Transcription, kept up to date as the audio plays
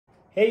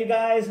Hey you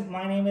guys,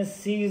 my name is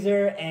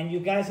Caesar and you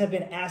guys have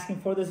been asking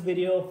for this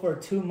video for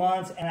 2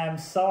 months and I'm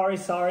sorry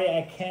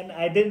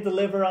I didn't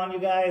deliver on you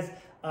guys.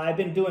 I've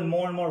been doing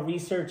more and more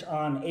research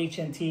on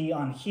HNT,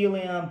 on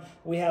Helium.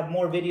 We have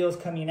more videos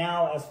coming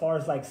out as far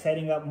as like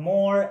setting up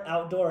more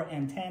outdoor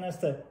antennas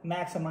to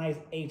maximize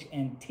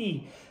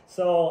HNT.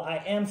 So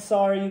I am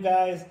sorry you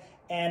guys.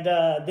 And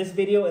this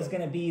video is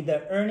going to be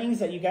the earnings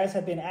that you guys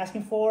have been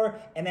asking for.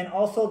 And then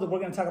also we're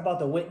going to talk about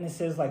the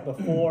witnesses like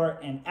before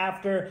and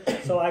after.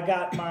 So I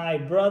got my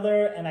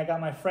brother and I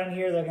got my friend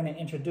here. They're going to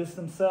introduce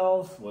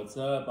themselves. What's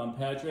up? I'm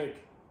Patrick.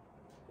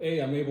 Hey,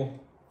 I'm Abel.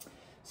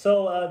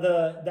 So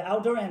the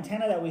outdoor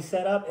antenna that we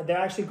set up, they're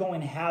actually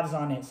going halves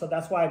on it. So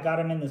that's why I got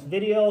them in this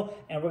video.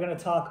 And we're going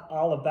to talk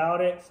all about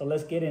it. So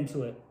let's get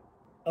into it.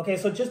 Okay,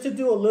 so just to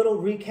do a little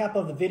recap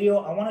of the video,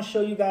 I want to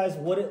show you guys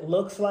what it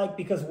looks like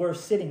because we're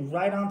sitting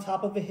right on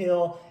top of a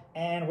hill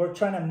and we're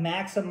trying to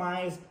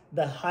maximize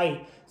the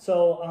height.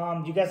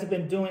 So you guys have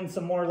been doing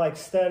some more like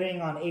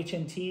studying on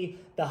HNT.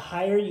 The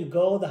higher you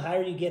go, the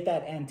higher you get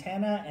that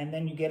antenna and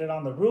then you get it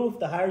on the roof.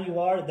 The higher you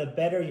are, the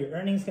better your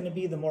earnings going to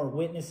be, the more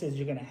witnesses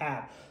you're going to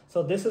have.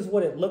 So this is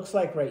what it looks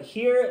like right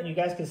here. And you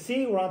guys can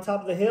see we're on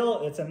top of the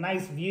hill. It's a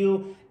nice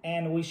view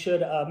and we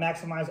should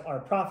maximize our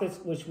profits,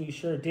 which we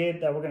sure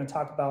did, that we're going to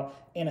talk about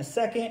in a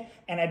second.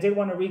 And I did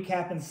want to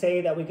recap and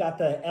say that we got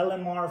the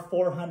LMR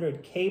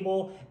 400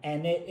 cable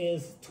and it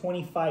is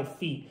 25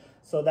 feet.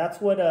 So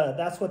that's what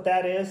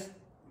that is.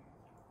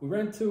 We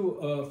ran into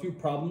a few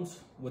problems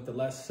with the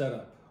last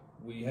setup.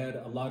 We had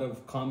a lot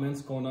of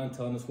comments going on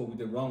telling us what we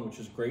did wrong, which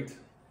is great.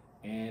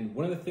 And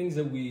one of the things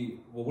that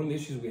one of the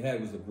issues we had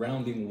was the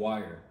grounding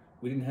wire.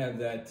 We didn't have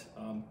that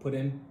put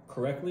in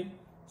correctly.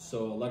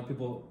 So a lot of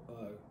people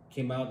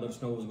came out, let us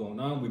know what was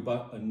going on. We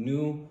bought a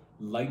new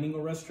lightning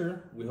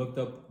arrestor. We hooked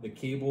up the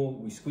cable,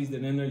 we squeezed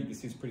it in there. You can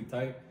see it's pretty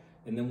tight.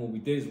 And then what we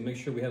did is make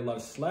sure we had a lot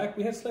of slack.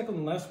 We had slack on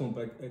the last one,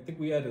 but I think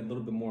we added a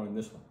little bit more on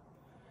this one.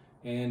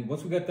 And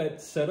once we got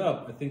that set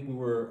up, I think we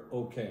were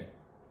okay.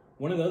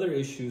 One of the other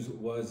issues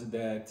was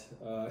that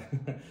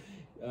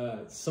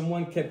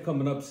someone kept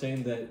coming up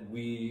saying that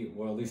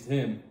well, at least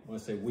him, when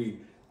I say we,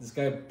 this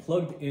guy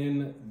plugged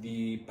in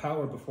the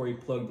power before he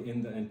plugged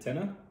in the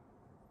antenna.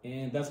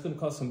 And that's going to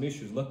cause some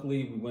issues.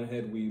 Luckily, we went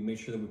ahead, we made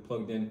sure that we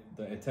plugged in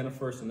the antenna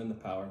first and then the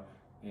power.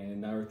 And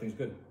now everything's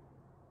good.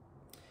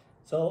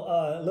 So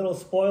a little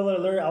spoiler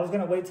alert, I was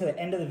going to wait to the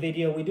end of the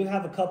video. We do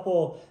have a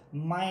couple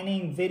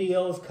mining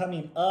videos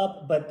coming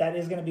up, but that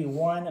is going to be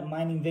one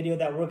mining video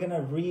that we're going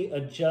to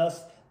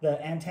readjust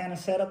the antenna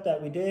setup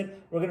that we did.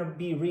 We're going to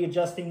be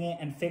readjusting it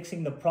and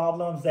fixing the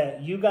problems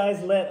that you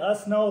guys let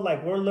us know.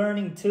 Like we're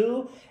learning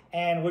too,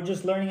 and we're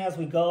just learning as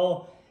we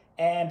go.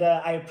 And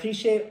I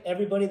appreciate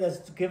everybody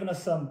that's given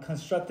us some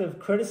constructive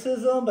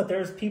criticism, but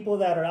there's people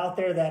that are out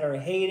there that are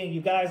hating. You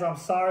guys, I'm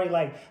sorry.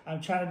 Like,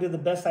 I'm trying to do the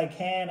best I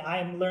can.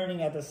 I'm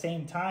learning at the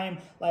same time.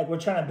 Like,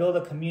 we're trying to build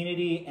a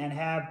community and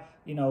have,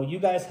 you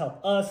guys help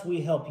us,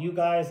 we help you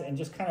guys, and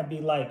just kind of be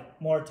like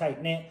more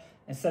tight-knit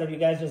instead of you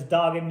guys just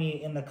dogging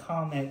me in the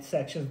comment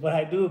sections. But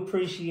I do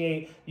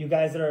appreciate you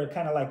guys that are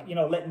kind of like,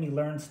 letting me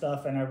learn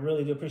stuff. And I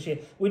really do appreciate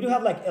it. We do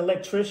have like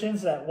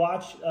electricians that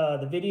watch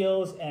the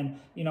videos and,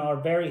 are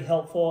very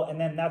helpful. And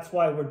then that's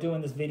why we're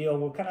doing this video.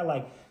 We're kind of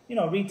like,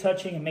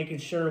 retouching and making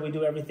sure we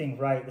do everything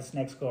right this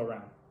next go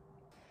around.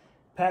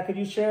 Pat, could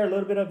you share a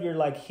little bit of your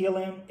like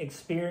Helium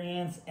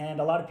experience? And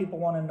a lot of people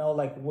want to know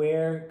like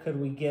where could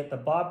we get the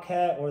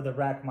Bobcat or the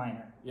rack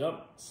miner?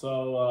 Yep.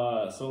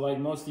 So like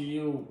most of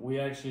you, we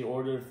actually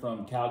ordered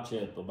from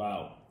CalChip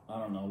about, I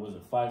don't know, was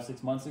it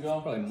 5-6 months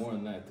ago? Probably more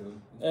than that, dude.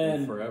 It's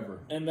been forever.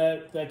 And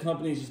that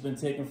company's just been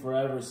taking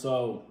forever.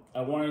 So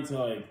I wanted to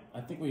like,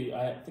 I think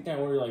I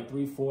ordered like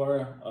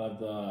 3-4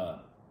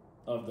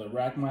 of the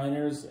rack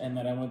miners, and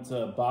then I went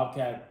to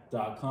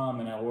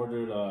bobcat.com and I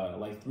ordered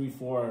like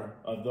 3-4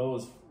 of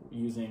those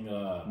using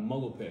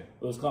MugglePay.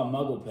 It was called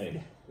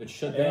MugglePay. It's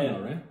shut down now,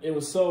 right? It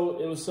was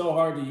so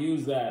hard to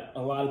use that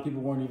a lot of people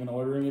weren't even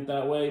ordering it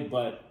that way,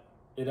 but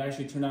it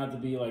actually turned out to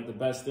be like the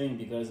best thing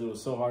because it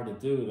was so hard to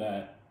do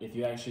that if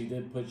you actually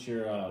did put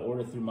your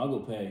order through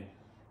MugglePay,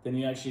 then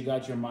you actually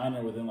got your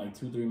miner within like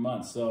 2-3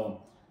 months.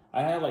 So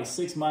I had like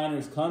 6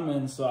 miners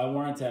coming, so I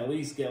wanted to at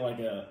least get like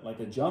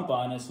a jump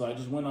on it. So I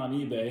just went on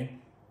eBay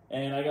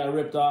and I got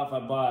ripped off.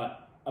 I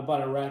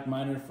bought a rack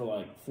miner for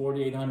like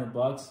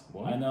 $4,800.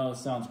 What? I know it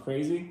sounds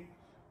crazy,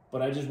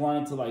 but I just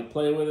wanted to like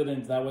play with it,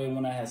 and that way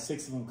when I had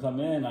 6 of them come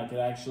in, I could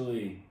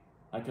actually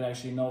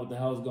know what the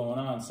hell's going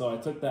on. So I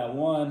took that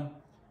one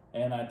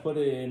and I put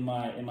it in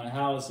my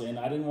house, and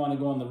I didn't want to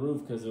go on the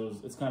roof because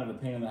it's kind of a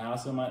pain in the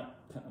house.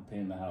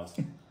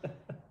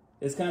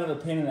 It's kind of a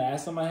pain in the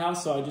ass on my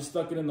house, so I just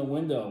stuck it in the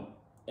window.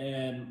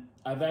 And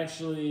I've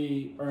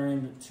actually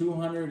earned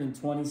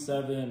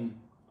 227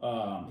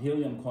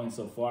 Helium coins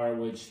so far,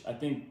 which I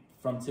think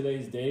from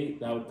today's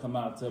date, that would come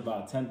out to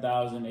about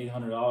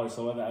 $10,800.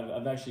 So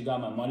I've actually got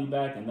my money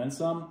back and then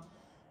some.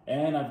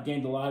 And I've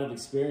gained a lot of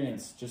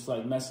experience just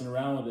like messing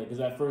around with it.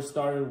 Because I first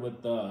started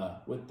with the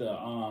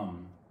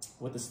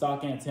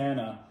stock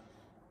antenna.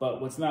 But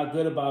what's not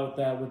good about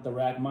that with the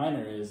rack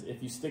miner is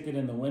if you stick it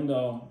in the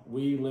window,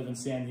 we live in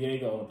San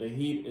Diego, the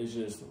heat is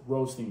just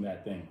roasting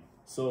that thing.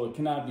 So it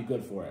cannot be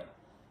good for it.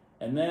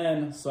 And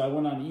then, so I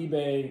went on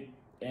eBay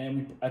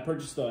and I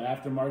purchased the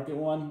aftermarket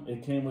one.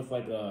 It came with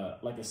like a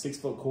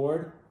 6-foot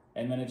cord,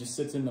 and then it just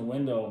sits in the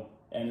window,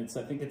 and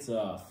I think it's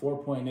a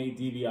 4.8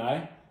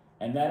 dBi.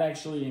 And that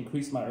actually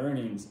increased my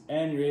earnings,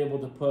 and you're able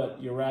to put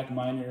your rack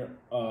miner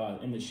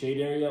in the shade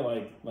area,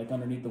 like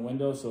underneath the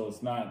window, so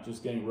it's not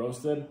just getting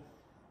roasted.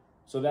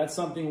 So that's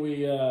something we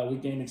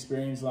gained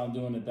experience on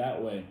doing it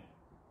that way.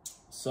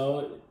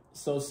 So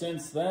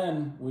since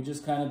then, we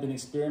just kind of been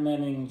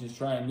experimenting, just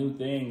trying new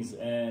things,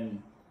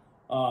 and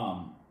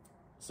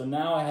so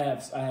now I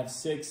have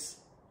six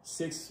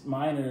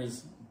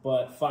miners.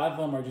 But 5 of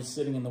them are just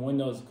sitting in the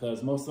windows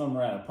because most of them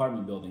are at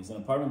apartment buildings. And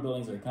apartment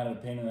buildings are kind of a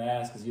pain in the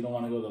ass because you don't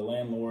want to go to the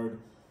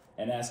landlord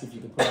and ask if you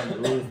can put it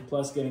on the roof.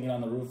 Plus, getting it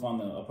on the roof on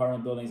the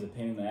apartment building is a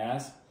pain in the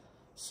ass.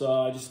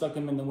 So I just stuck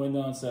them in the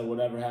window and said,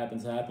 whatever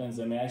happens, happens.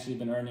 And they actually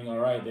been earning all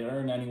right. They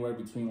earn anywhere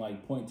between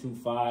like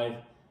 0.25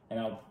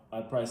 and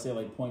I'd probably say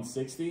like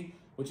 0.60,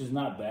 which is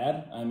not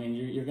bad. I mean,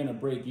 you're going to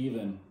break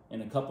even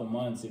in a couple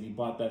months if you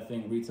bought that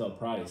thing retail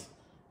price.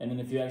 And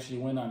then if you actually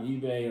went on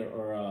eBay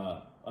or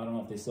I don't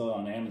know if they sell it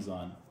on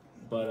Amazon,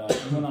 but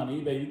if you went on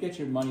eBay, you get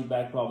your money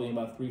back probably in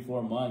about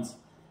 3-4 months,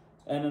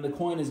 and then the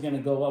coin is going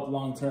to go up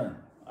long term.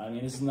 I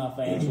mean, this is not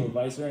financial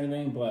advice or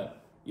anything,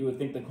 but you would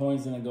think the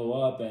coin's going to go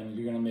up and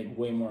you're going to make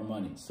way more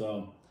money.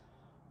 So,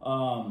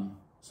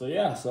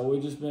 so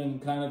we've just been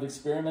kind of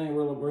experimenting.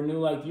 We're new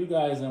like you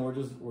guys, and we're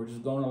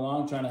just going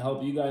along trying to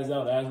help you guys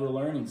out as we're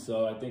learning.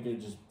 So I think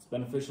it's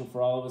beneficial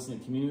for all of us in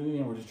the community,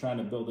 and we're just trying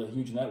to build a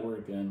huge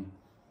network and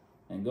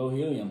go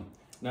Helium.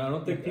 Now, I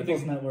don't think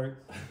People's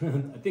Network.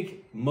 I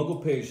think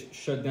MugglePay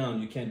shut down.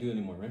 You can't do it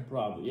anymore, right?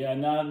 Probably. Yeah,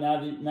 now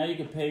you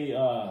can pay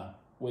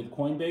with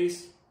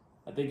Coinbase.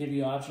 I think give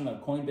you an option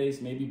of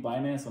Coinbase, maybe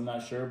Binance, I'm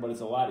not sure, but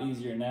it's a lot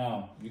easier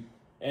now.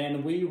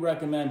 And we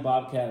recommend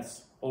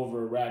Bobcats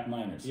over rack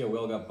miners. Yeah, we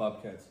all got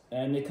Bobcats.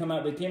 And they came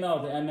out with the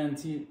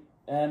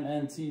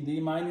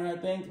MNTD miner, I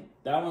think.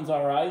 That one's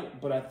all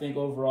right, but I think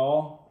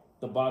overall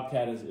the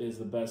Bobcat is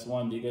the best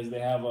one because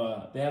they have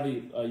a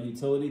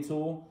utility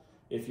tool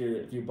if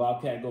your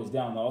Bobcat goes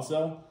down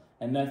also,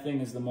 and that thing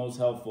is the most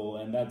helpful,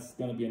 and that's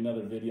going to be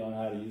another video on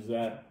how to use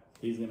that.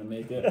 He's going to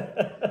make it.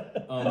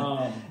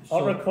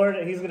 I'll record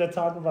it. He's going to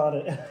talk about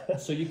it.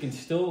 So you can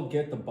still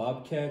get the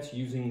Bobcats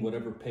using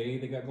whatever pay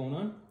they got going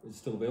on? It's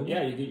still available?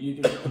 Yeah, you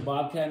can get the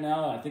Bobcat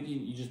now. I think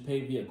you just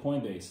pay via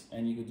Coinbase,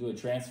 and you can do a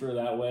transfer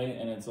that way,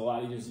 and it's a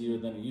lot easier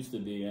than it used to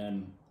be,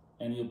 and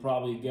you'll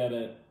probably get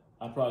it.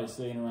 I'd probably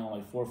say in around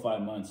like 4 or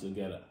 5 months you'll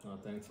get it. Oh,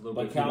 thanks. A little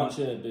but bit.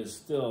 CalChip is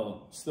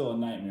still a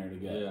nightmare to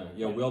get.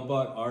 Yeah. We all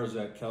bought ours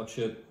at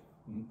CalChip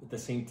at the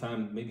same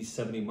time, maybe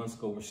 70 months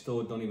ago. We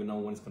still don't even know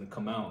when it's going to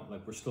come out.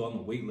 Like, we're still on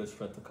the wait list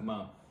for it to come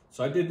out.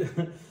 So I did.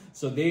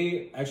 So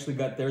they actually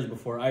got theirs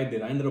before I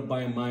did. I ended up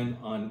buying mine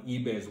on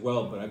eBay as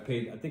well, but I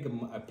paid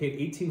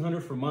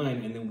 $1,800 for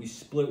mine, and then we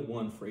split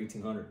one for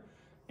 $1,800.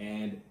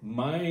 And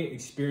my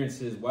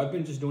experience is, well, I've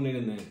been just doing it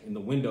in the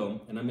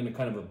window, and I'm in a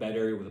kind of a bad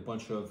area with a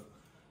bunch of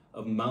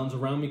mounds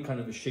around me,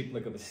 kind of a shape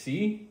like of a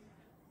C.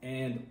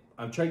 And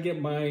I'm trying to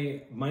get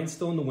mine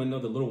still in the window,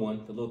 the little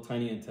one, the little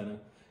tiny antenna.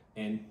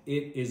 And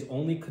it is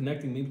only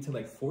connecting maybe to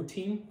like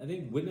 14, I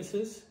think,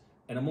 witnesses.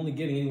 And I'm only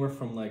getting anywhere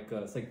from like,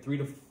 it's like $3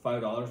 to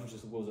 $5, which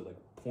is, what was it, like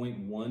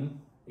 0.1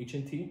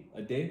 HNT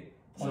a day?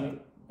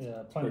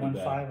 Yeah,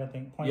 0.15, I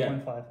think, 0.15.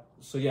 Yeah.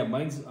 So yeah,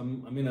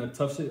 I'm in a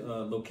tough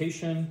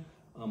location.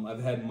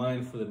 I've had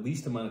mine for the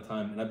least amount of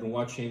time, and I've been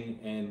watching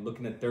and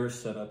looking at their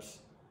setups,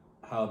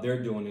 how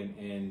they're doing it,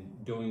 and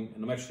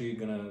I'm actually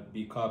gonna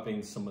be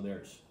copying some of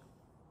theirs.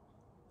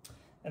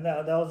 And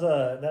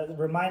that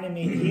reminded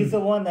me, he's the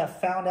one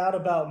that found out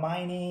about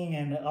mining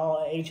and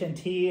all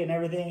HNT and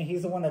everything.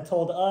 He's the one that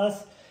told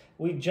us.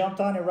 We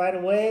jumped on it right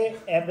away,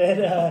 and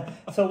then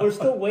so we're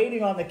still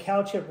waiting on the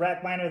CalChip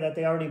rack miner that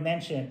they already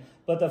mentioned.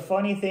 But the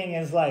funny thing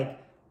is, like,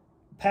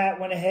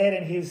 Pat went ahead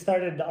and he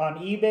started on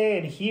eBay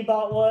and he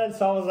bought one.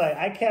 So I was like,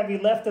 I can't be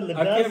left in the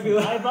dust.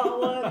 I bought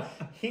one.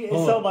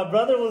 So my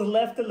brother was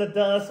left in the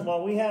dust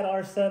while we had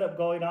our setup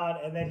going on,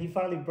 and then he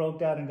finally broke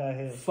down and got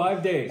his.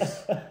 5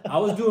 days. I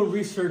was doing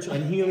research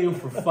on Helium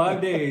for 5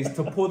 days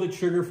to pull the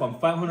trigger from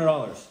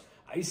 $500.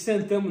 I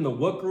sent them in the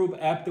What Group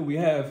app that we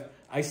have,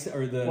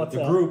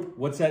 the group,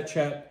 WhatsApp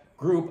chat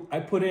group. I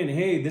put in,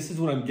 hey, this is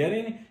what I'm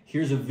getting.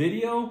 Here's a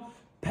video.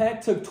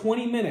 Pat took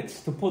 20 minutes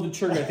to pull the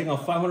trigger, I think, on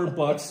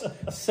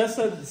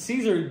 $500.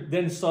 Caesar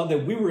then saw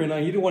that we were in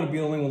on. He didn't want to be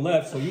the only one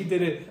left, so he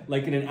did it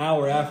like in an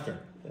hour after.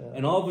 Yeah.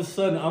 And all of a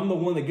sudden, I'm the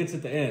one that gets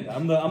at the end.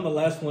 I'm the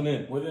last one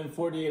in. Within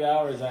 48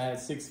 hours, I had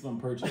 6 of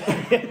them purchased.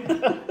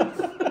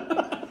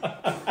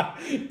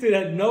 Dude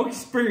had no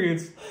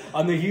experience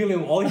on the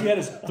Helium. All he had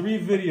is 3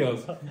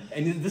 videos,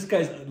 and this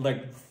guy's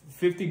like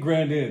 50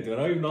 grand in, dude. I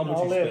don't even know how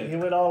much he spent. He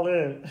went all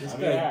in.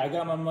 I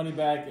got my money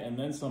back and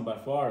then some by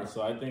far.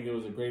 So I think it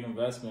was a great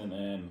investment,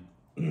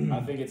 and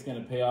I think it's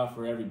going to pay off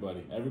for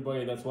everybody.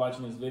 Everybody that's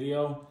watching this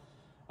video,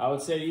 I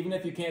would say even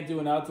if you can't do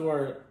an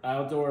outdoor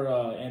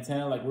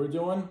antenna like we're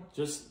doing,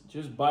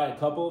 just buy a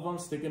couple of them,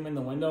 stick them in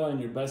the window in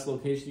your best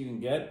location you can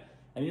get,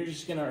 and you're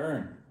just gonna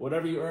earn.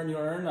 Whatever you earn, you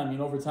earn. I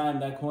mean, over time,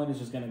 that coin is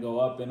just gonna go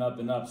up and up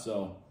and up.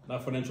 So,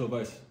 not financial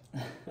advice.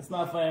 It's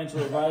not financial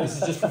advice.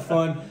 It's just for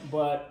fun,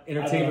 but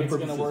entertainment it's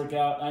purposes. Gonna work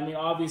out. I mean,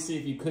 obviously,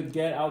 if you could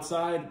get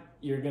outside,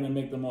 you're gonna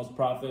make the most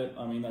profit.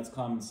 I mean, that's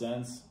common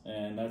sense,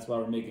 and that's why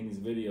we're making these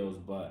videos.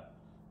 But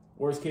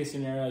worst case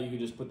scenario, you could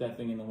just put that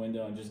thing in the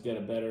window and just get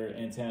a better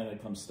antenna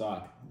that comes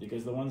stock.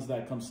 Because the ones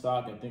that come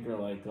stock, I think, are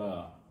like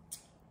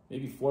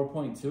maybe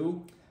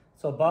 4.2.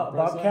 So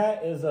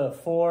Bobcat is a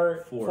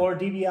 4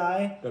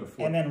 dBi,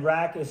 and then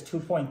Rack is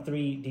 2.3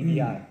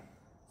 dBi.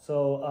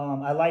 So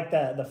I like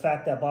that, the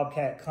fact that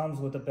Bobcat comes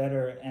with a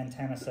better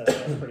antenna set.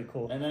 That's pretty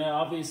cool. And then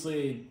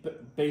obviously,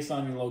 based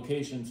on your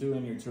location too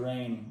and your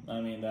terrain,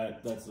 I mean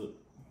that's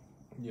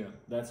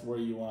where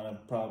you want to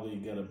probably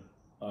get a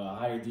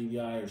higher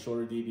dBi or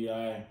shorter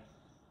dBi.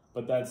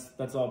 But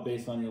that's all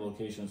based on your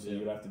location, so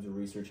you'd have to do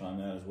research on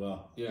that as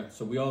well. Yeah.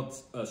 So we all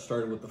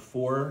started with the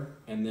 4,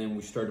 and then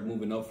we started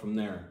moving up from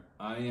there.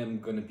 I am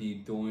going to be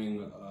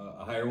doing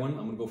a higher one.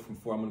 I'm going to go from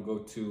 4. I'm going to go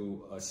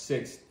to a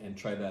 6 and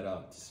try that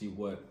out to see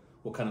what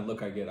kind of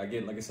look I get. Like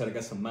I said, I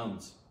got some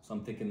mountains. So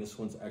I'm thinking this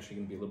one's actually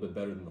going to be a little bit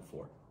better than the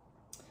 4.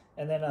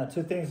 And then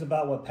 2 things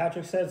about what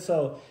Patrick said.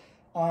 So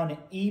on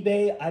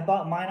eBay, I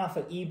bought mine off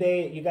of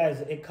eBay. You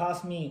guys, it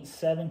cost me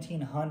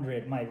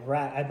 $1,700. My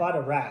rack, I bought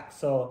a rack,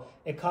 so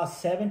it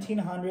cost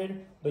 $1,700.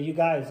 But you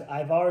guys,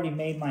 I've already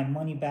made my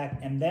money back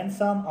and then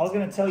some. I was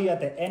gonna tell you at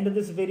the end of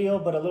this video,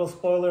 but a little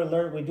spoiler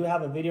alert: we do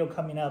have a video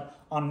coming up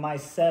on my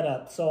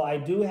setup. So I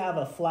do have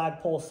a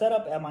flagpole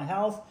setup at my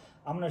house.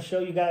 I'm gonna show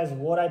you guys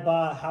what I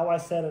bought, how I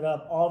set it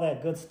up, all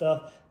that good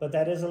stuff. But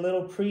that is a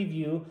little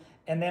preview.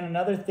 And then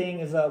another thing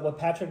is what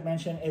Patrick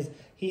mentioned is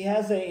he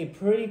has a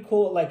pretty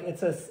cool, like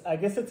I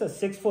guess it's a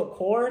 6-foot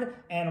cord,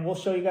 and we'll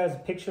show you guys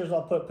pictures.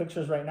 I'll put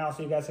pictures right now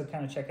so you guys can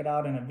kind of check it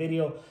out in a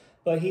video.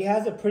 But he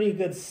has a pretty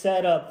good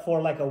setup for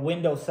like a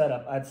window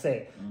setup, I'd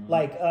say. Mm-hmm.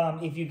 Like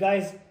if you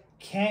guys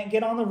can't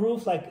get on the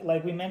roof,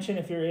 like we mentioned,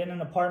 if you're in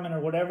an apartment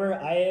or whatever,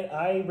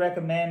 I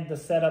recommend the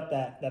setup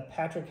that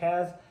Patrick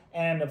has.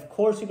 And of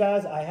course, you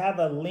guys, I have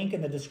a link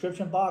in the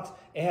description box.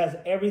 It has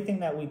everything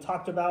that we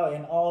talked about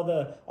and all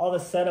the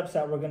setups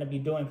that we're going to be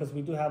doing, because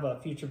we do have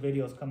future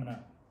videos coming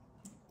up.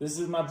 This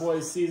is my boy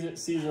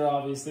Caesar,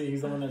 obviously.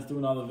 He's the one that's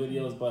doing all the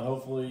videos, but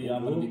hopefully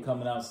I'm going to be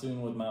coming out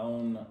soon with my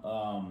own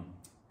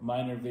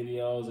minor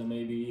videos and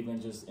maybe even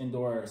just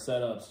indoor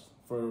setups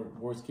for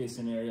worst case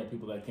scenario,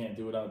 people that can't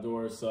do it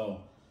outdoors.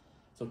 So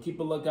keep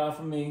a lookout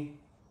for me.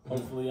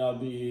 Hopefully I'll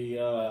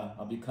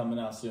be coming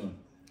out soon.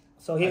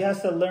 So he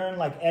has to learn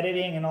like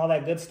editing and all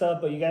that good stuff,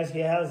 but you guys,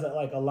 he has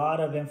like a lot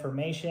of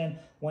information.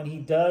 When he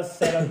does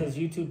set up his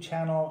YouTube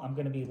channel, I'm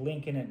going to be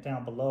linking it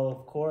down below,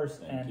 of course.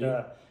 Thank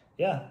you.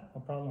 Yeah,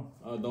 no problem.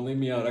 Don't leave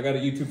me out. I got a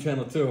YouTube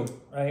channel too.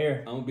 Right here.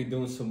 I'm going to be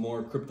doing some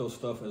more crypto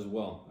stuff as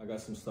well. I got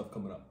some stuff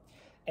coming up.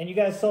 And you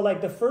guys, so like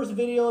the first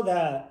video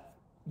that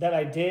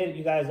I did,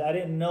 you guys, I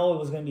didn't know it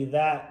was going to be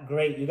that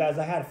great. You guys,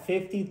 I had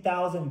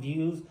 50,000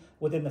 views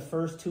within the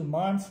first 2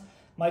 months.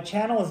 My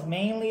channel is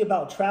mainly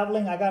about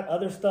traveling. I got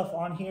other stuff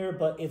on here,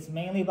 but it's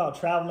mainly about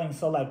traveling.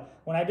 So like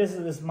when I did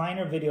this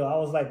minor video, I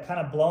was like kind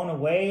of blown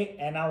away,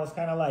 and I was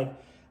kind of like,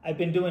 I've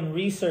been doing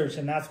research,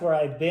 and that's where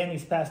I've been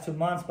these past 2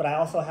 months, but I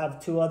also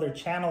have 2 other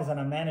channels that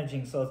I'm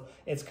managing. So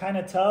it's kind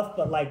of tough,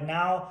 but like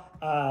now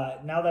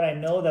that I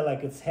know that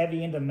like it's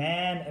heavy in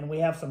demand and we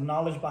have some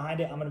knowledge behind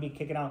it, I'm going to be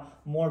kicking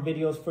out more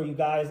videos for you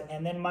guys.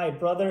 And then my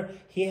brother,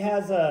 he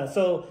has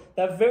so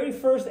that very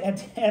first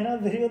antenna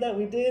video that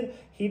we did,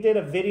 he did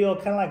a video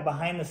kind of like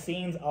behind the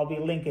scenes. I'll be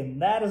linking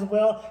that as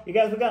well. You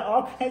guys, we got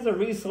all kinds of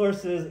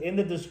resources in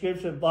the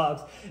description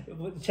box.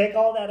 Check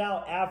all that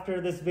out after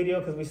this video,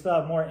 because we still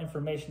have more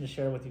information to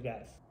share with you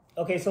guys.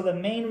 Okay, so the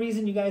main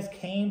reason you guys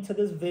came to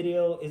this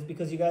video is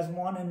because you guys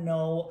want to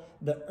know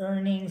the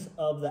earnings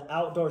of the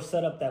outdoor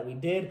setup that we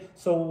did.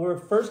 So we're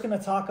first going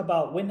to talk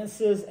about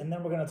witnesses, and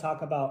then we're going to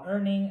talk about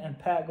earning. And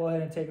Pat, go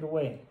ahead and take it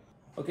away.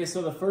 Okay,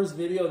 so the first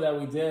video that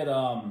we did,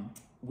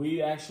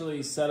 we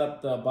actually set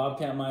up the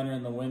Bobcat miner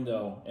in the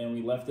window, and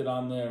we left it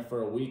on there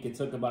for a week. It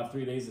took about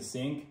 3 days to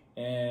sync,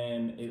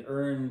 and it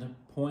earned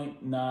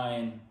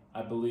 0.9,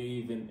 I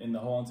believe, in the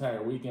whole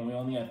entire weekend. We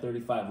only had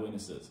 35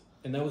 witnesses.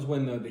 And that was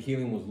when the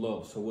helium was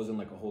low, so it wasn't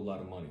like a whole lot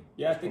of money.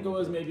 Yeah, I think it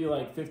was maybe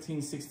like $15,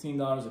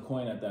 $16 a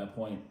coin at that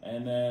point.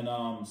 And then,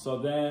 so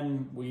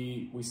then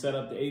we set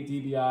up the 8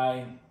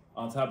 dBi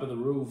on top of the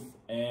roof,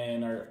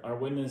 and our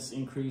witness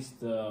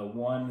increased to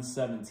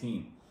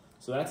 117.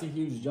 So that's a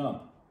huge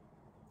jump.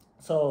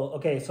 So,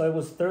 okay, so it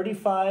was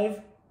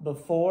 35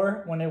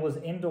 before when it was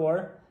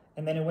indoor,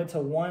 and then it went to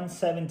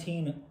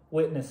 117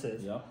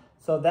 witnesses. Yeah.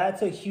 So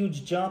that's a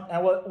huge jump.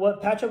 And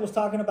what Patrick was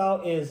talking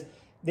about is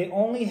they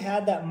only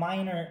had that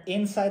miner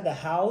inside the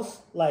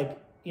house, like,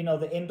 you know,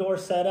 the indoor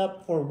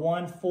setup for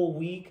 1 full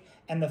week.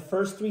 and the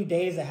first 3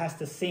 days it has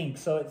to sync.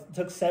 So it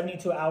took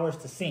 72 hours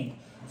to sync.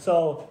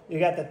 So you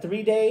got the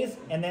 3 days,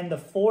 and then the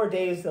 4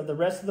 days of the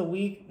rest of the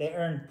week, they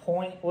earned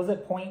 0.9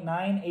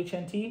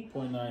 HNT?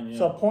 0.9, yeah.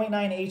 So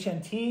 0.9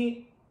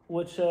 HNT,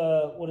 which,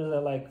 what is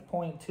that, like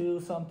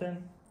 0.2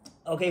 something?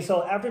 Okay,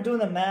 so after doing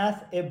the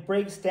math, it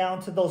breaks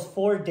down to those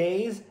 4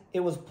 days.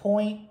 It was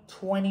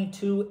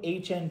 0.22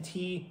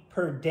 HNT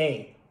per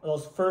day,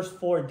 those first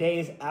 4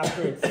 days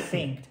after it's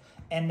synced.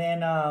 And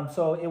then,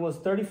 so it was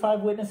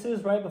 35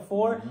 witnesses right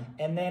before,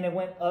 and then it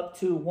went up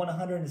to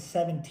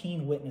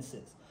 117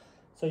 witnesses.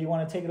 So you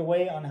want to take it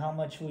away on how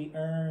much we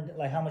earned,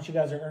 like how much you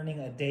guys are earning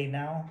a day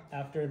now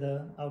after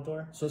the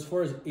outdoor? So as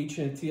far as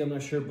HNT, I'm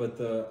not sure, but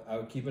I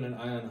was keeping an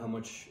eye on how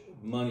much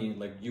money,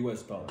 like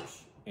US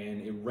dollars. And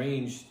it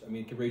ranged, I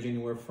mean, it could range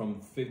anywhere from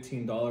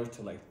 $15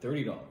 to like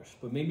 $30,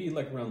 but maybe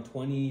like around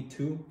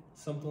 22,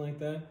 something like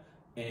that.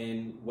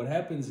 And what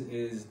happens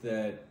is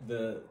that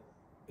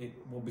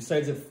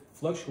besides it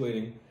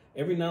fluctuating,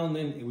 every now and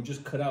then it would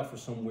just cut out for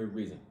some weird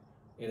reason.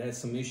 It has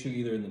some issue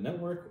either in the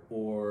network,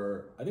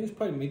 or I think it's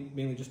probably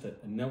mainly just a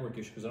network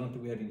issue, because I don't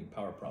think we had any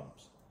power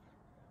problems.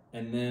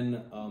 And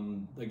then,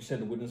 like you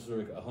said, the witnesses are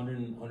like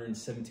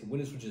 117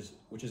 witnesses,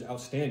 which is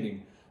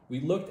outstanding.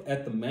 We looked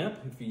at the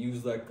map, if you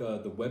use like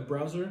the web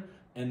browser,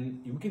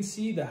 and you can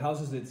see the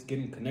houses that it's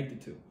getting connected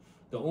to.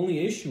 The only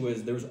issue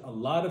is there's a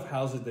lot of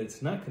houses that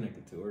it's not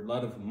connected to, or a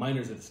lot of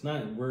miners that it's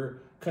not, and we're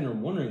kind of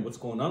wondering what's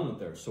going on with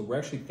there. So we're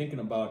actually thinking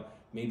about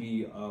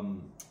maybe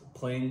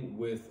playing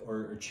with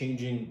or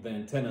changing the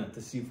antenna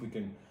to see if we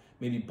can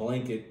maybe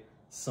blanket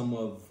some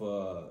of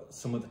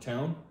the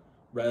town,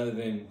 rather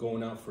than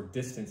going out for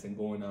distance and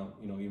going out,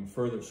 even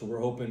further. So we're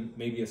hoping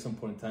maybe at some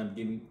point in time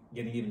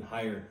getting even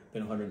higher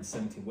than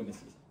 117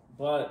 witnesses.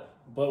 But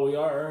we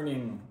are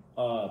earning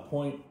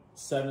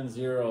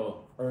 0.70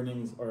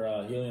 earnings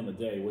or helium a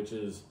day, which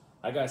is,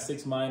 I got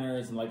 6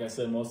 miners, and like I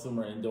said, most of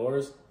them are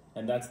indoors,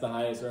 and that's the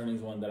highest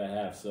earnings one that I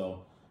have.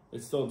 So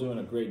it's still doing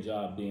a great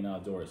job being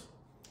outdoors.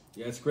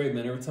 Yeah, it's great,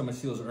 man. Every time I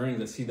see those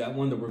earnings, I see that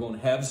one that we're going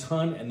halves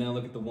on, and then I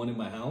look at the one in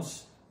my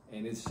house,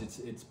 and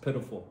it's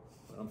pitiful.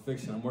 I'm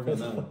fixing. I'm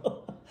working on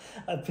that.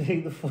 I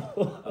pity the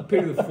fool. I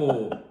pity the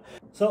fool.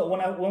 So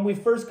when we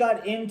first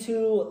got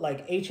into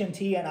like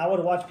HNT, and I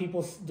would watch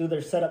people do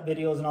their setup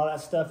videos and all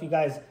that stuff, you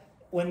guys,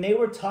 when they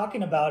were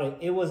talking about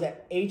it,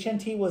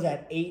 HNT was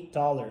at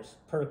 $8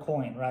 per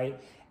coin, right?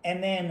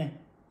 And then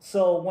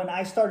so when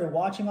I started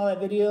watching all that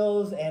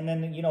videos and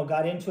then,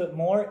 got into it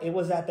more, it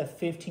was at the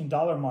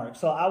 $15 mark.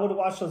 So I would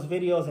watch those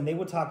videos and they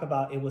would talk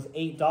about it was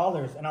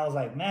 $8. And I was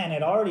like, man,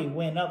 it already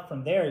went up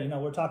from there.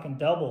 We're talking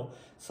double.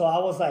 So I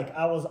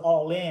was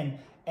all in.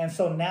 And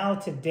so now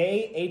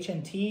today,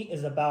 HNT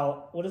is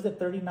about, what is it,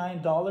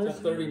 $39? It's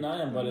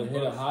 $39, but it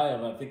hit a high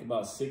of, I think,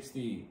 about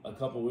 60 a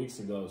couple weeks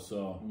ago.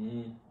 So,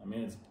 I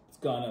mean, it's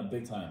gone up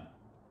big time.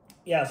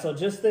 Yeah, so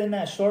just in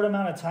that short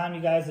amount of time,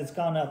 you guys, it's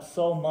gone up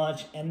so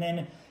much. And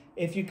then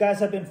if you guys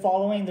have been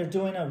following, they're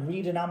doing a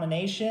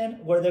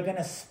redenomination where they're going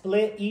to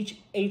split each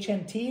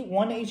HNT.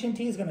 One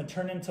HNT is going to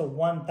turn into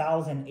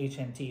 1,000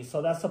 HNT.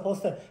 So that's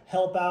supposed to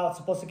help out,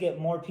 supposed to get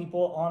more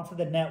people onto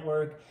the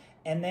network.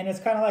 And then it's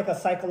kind of like a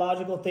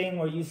psychological thing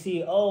where you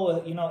see,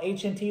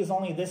 HNT is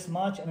only this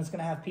much, and it's going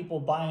to have people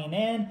buying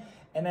in.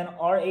 And then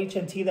our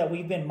HNT that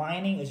we've been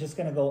mining is just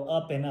going to go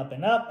up and up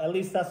and up. At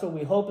least that's what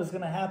we hope is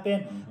going to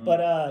happen.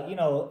 But,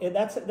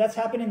 that's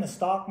happening in the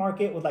stock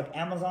market with like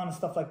Amazon and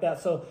stuff like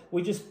that. So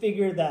we just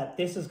figured that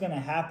this is going to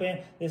happen.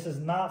 This is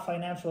not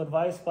financial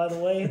advice, by the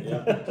way.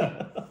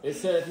 Yeah. It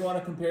said if you want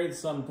to compare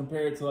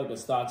it to like a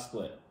stock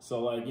split.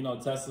 So like,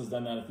 Tesla's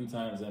done that a few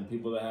times, and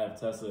people that have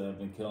Tesla have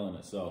been killing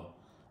it. So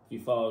if you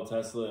follow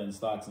Tesla and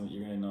stocks,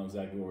 you're going to know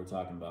exactly what we're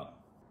talking about.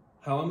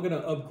 How I'm going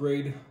to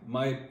upgrade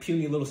my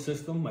puny little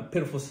system, my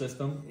pitiful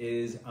system,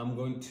 is I'm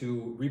going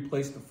to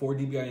replace the 4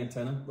 dBi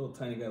antenna, little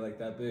tiny guy like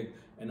that big,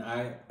 and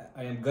I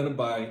am going to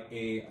buy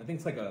I think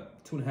it's like a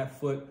 2.5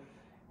 foot,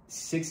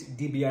 6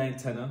 dBi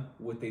antenna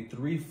with a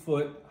 3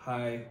 foot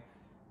high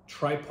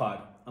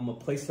tripod. I'm going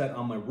to place that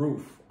on my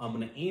roof. I'm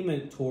going to aim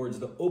it towards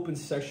the open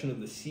section of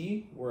the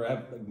sea where I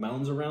have like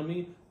mountains around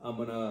me. I'm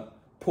going to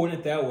point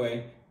it that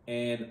way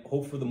and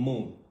hope for the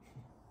moon.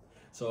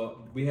 So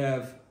we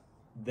have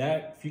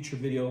that future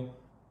video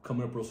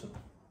coming up real soon.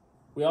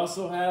 We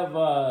also have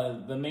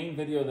the main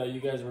video that you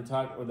guys were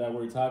talking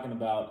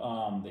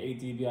about, the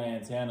 8 dBi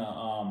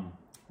antenna.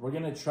 We're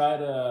gonna try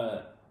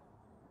to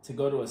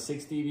go to a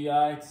 6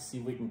 dBi to see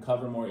if we can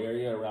cover more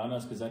area around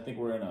us, because I think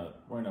we're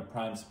in a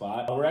prime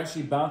spot. We're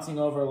actually bouncing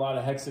over a lot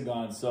of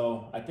hexagons,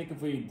 so I think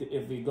if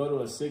we go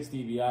to a 6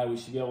 dBi, we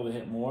should be able to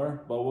hit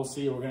more. But we'll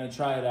see. We're gonna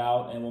try it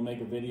out, and we'll make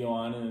a video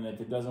on it. And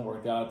if it doesn't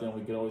work out, then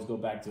we could always go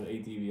back to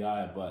 8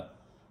 dBi. But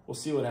we'll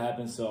see what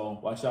happens, so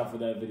watch out for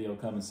that video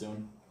coming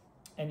soon.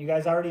 And you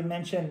guys already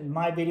mentioned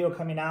my video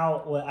coming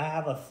out. I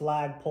have a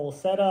flagpole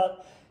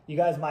setup. You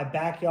guys, my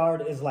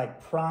backyard is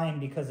like prime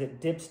because it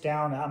dips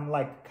down. I'm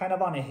like kind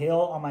of on a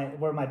hill on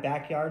where my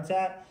backyard's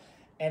at.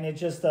 and it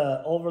just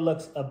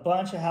overlooks a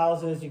bunch of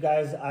houses. You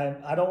guys,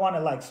 I don't want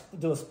to like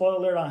do a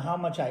spoiler on how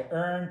much I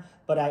earn,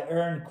 but I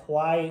earn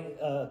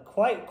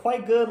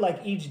quite good like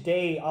each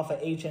day off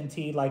of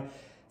HNT. Like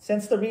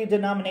since the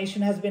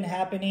redenomination has been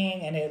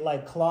happening and it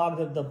like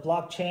clogged the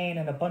blockchain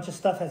and a bunch of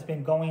stuff has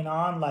been going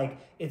on, like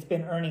it's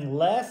been earning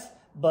less.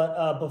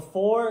 But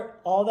before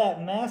all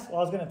that mess, well,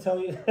 I was going to tell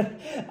you,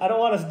 I don't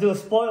want to do a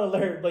spoiler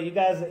alert, but you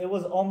guys, it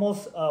was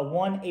almost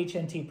 1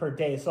 HNT per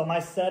day. So my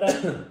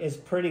setup is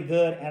pretty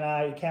good, and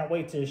I can't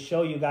wait to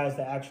show you guys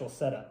the actual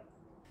setup.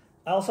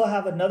 I also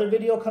have another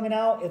video coming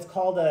out. It's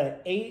called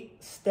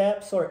 8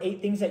 steps or 8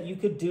 things that you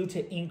could do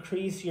to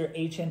increase your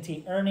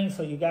HNT earnings.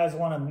 So you guys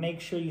want to make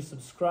sure you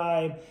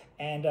subscribe,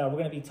 and we're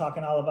going to be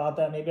talking all about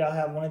that. Maybe I'll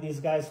have one of these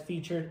guys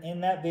featured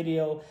in that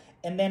video.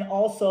 And then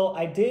also,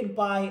 I did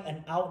buy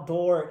an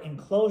outdoor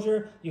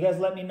enclosure. You guys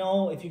let me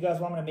know if you guys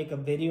want me to make a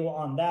video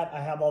on that. I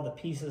have all the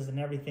pieces and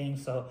everything,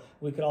 so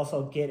we could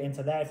also get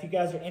into that. If you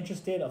guys are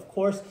interested, of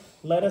course,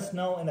 let us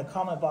know in the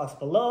comment box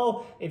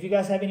below. If you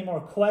guys have any more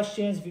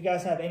questions, if you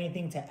guys have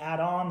anything to add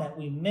on that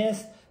we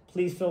missed,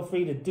 please feel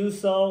free to do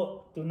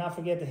so. Do not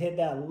forget to hit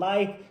that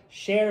like,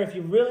 share if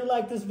you really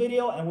like this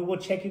video, and we will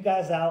check you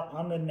guys out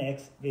on the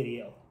next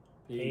video.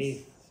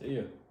 Peace. See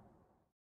ya.